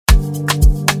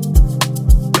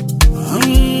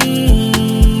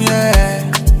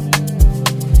Yeah.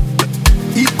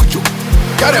 Ekodjoe,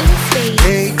 got him.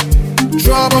 Hey,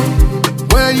 trouble,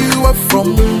 where you are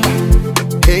from?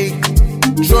 Hey,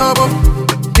 trouble,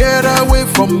 get away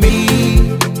from me.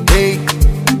 Hey,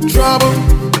 trouble,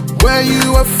 where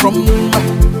you are from?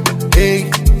 Hey,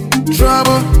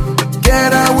 trouble,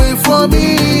 get away from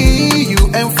me. You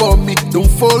ain't for me, don't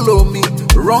follow me.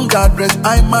 Wrong address,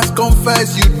 I must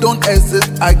confess you don't exist.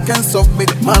 I can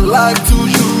submit my life to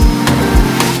you.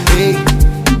 Hey,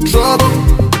 trouble,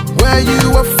 where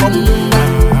you are from?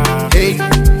 Hey,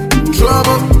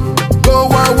 trouble, go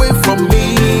away from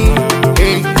me.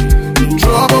 Hey,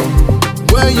 trouble,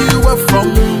 where you are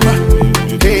from?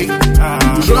 Hey,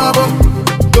 trouble,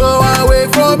 go away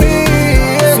from me.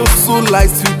 So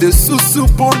lies to the susu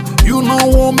pond. You know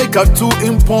won't make a two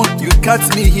in pond. You cut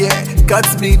me here,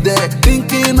 cut me there,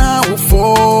 thinking I will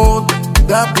fall.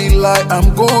 That be like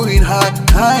I'm going high,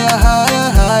 higher,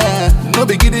 higher, higher. No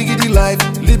be giddy giddy life,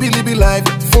 libby libby life.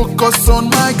 Focus on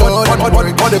my God,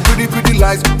 all the pretty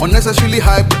lies, unnecessarily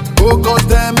hype. Focus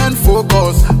them and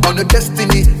focus on your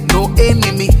destiny. No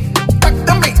enemy, back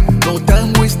to me. No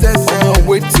time wasters on my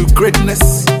way to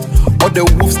greatness. All the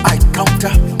wolves I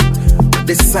counter,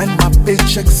 they sign my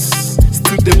paychecks.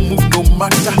 Still they move no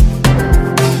matter.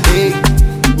 Hey,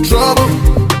 trouble,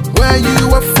 where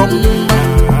you are from?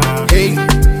 Hey,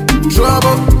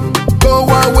 trouble, go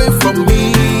away from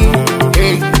me.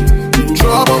 Hey,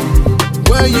 trouble,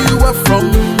 where you are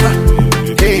from?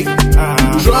 Hey,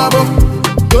 trouble,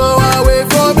 go away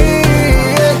from me.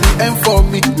 And for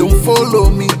me, don't follow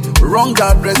me. Wrong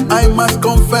address, I must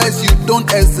confess you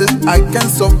don't exist. I can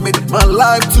submit my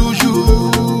life to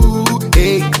you.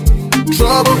 Hey,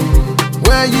 trouble,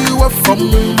 where you are from?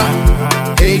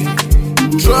 Hey,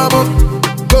 trouble,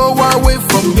 go away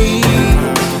from me.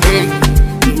 Hey,